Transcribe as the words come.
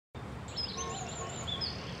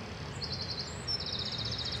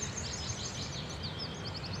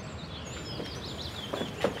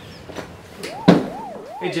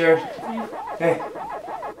Hey, Jared. Hey.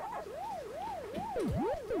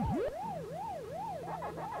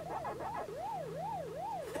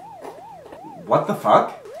 What the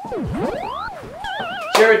fuck?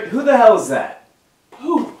 Jared, who the hell is that?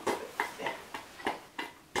 Who?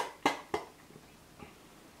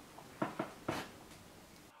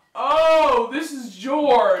 Oh, this is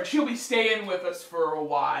George. He'll be staying with us for a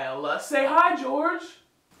while. Say hi, George.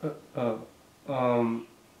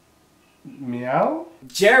 Meow?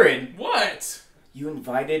 Jared! What? You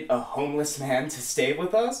invited a homeless man to stay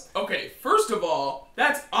with us? Okay, first of all,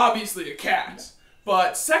 that's obviously a cat.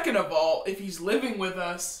 But second of all, if he's living with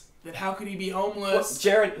us, then how could he be homeless? What?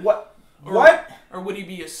 Jared, what? What? Or would he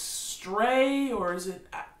be a stray, or is it...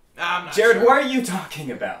 I'm not Jared, sure. what are you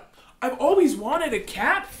talking about? I've always wanted a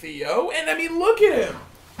cat, Theo, and I mean, look at him.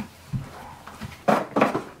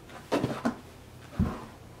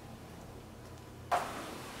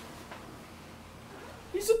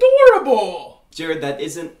 He's adorable. Jared, that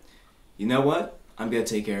isn't... You know what? I'm gonna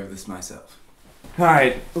take care of this myself.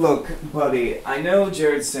 Alright, look, buddy, I know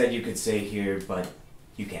Jared said you could stay here, but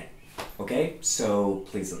You can't. Okay? So,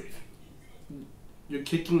 please leave. you're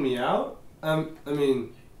kicking me out?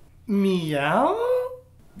 Meow?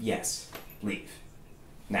 Yes. Leave.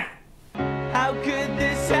 Now. How could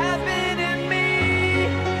this happen to me?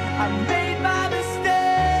 I made my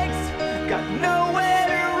mistakes, got nowhere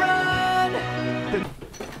to run.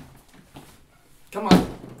 Come on.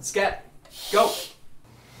 Scat. Go.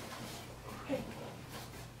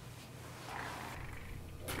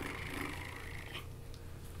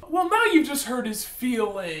 Well, now you've just hurt his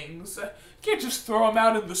feelings. Can't just throw him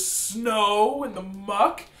out in the snow and the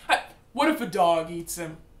muck. What if a dog eats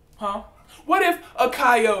him? Huh? What if a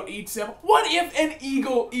coyote eats him? What if an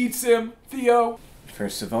eagle eats him, Theo?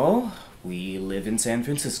 First of all, we live in San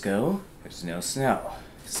Francisco. There's no snow.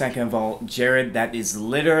 Second of all, Jared, that is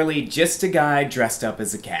literally just a guy dressed up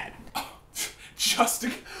as a cat. Just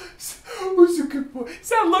a... Who's a good boy? Does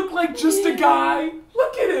that look like just a guy?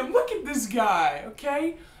 Look at him. Look at this guy,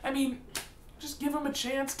 okay? I mean, just give him a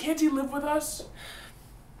chance. Can't he live with us?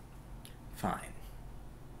 Fine.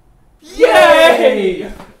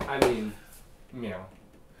 Yay! Meow.